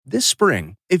This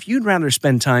spring, if you'd rather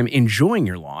spend time enjoying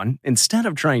your lawn instead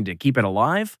of trying to keep it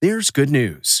alive, there's good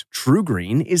news.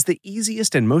 TruGreen is the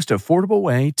easiest and most affordable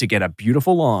way to get a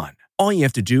beautiful lawn. All you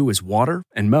have to do is water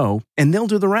and mow, and they'll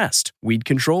do the rest. Weed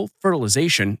control,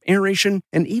 fertilization, aeration,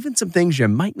 and even some things you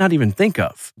might not even think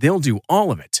of. They'll do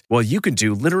all of it, while you can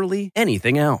do literally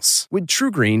anything else. With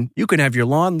TruGreen, you can have your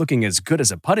lawn looking as good as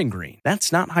a putting green.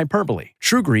 That's not hyperbole.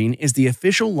 TruGreen is the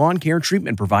official lawn care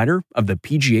treatment provider of the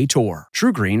PGA Tour.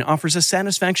 TruGreen offers a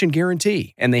satisfaction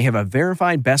guarantee, and they have a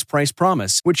verified best price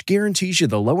promise, which guarantees you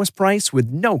the lowest price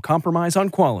with no compromise on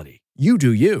quality. You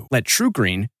do you. Let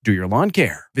TruGreen do your lawn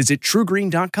care. Visit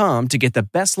TruGreen.com to get the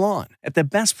best lawn at the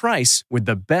best price with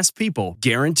the best people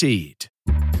guaranteed.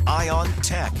 Eye on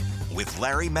Tech with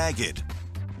Larry Magid.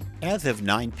 As of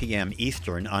 9 p.m.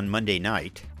 Eastern on Monday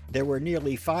night, there were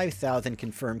nearly 5,000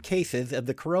 confirmed cases of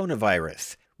the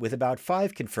coronavirus, with about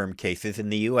 5 confirmed cases in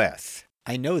the U.S.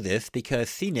 I know this because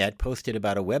CNET posted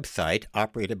about a website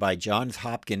operated by Johns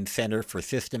Hopkins Center for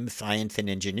Systems, Science, and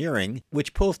Engineering,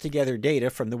 which pulls together data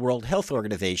from the World Health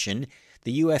Organization,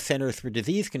 the U.S. Centers for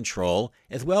Disease Control,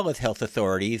 as well as health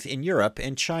authorities in Europe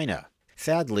and China.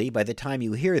 Sadly, by the time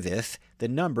you hear this, the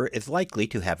number is likely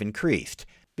to have increased.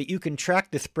 But you can track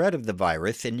the spread of the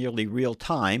virus in nearly real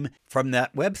time from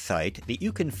that website that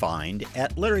you can find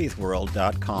at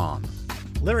larrysworld.com.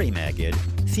 Larry Magid,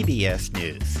 CBS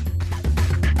News.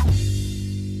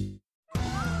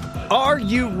 Are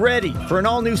you ready for an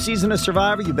all-new season of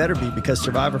Survivor? You better be, because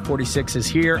Survivor 46 is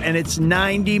here, and it's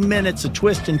 90 minutes of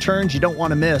twists and turns you don't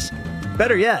want to miss.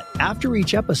 Better yet, after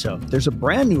each episode, there's a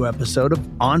brand new episode of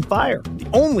On Fire, the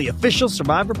only official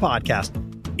Survivor podcast.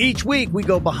 Each week, we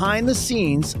go behind the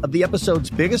scenes of the episode's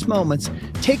biggest moments,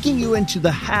 taking you into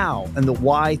the how and the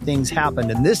why things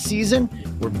happened. And this season,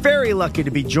 we're very lucky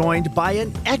to be joined by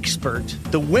an expert,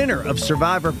 the winner of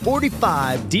Survivor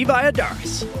 45, Dee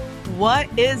Valladares. What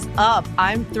is up?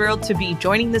 I'm thrilled to be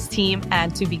joining this team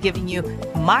and to be giving you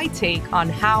my take on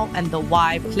how and the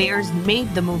why players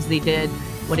made the moves they did,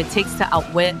 what it takes to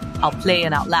outwit, outplay,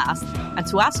 and outlast, and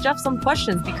to ask Jeff some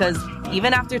questions, because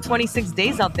even after 26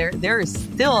 days out there, there is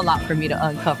still a lot for me to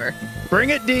uncover. Bring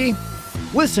it, Dee.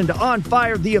 Listen to On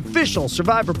Fire, the official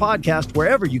Survivor podcast,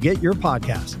 wherever you get your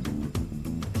podcast.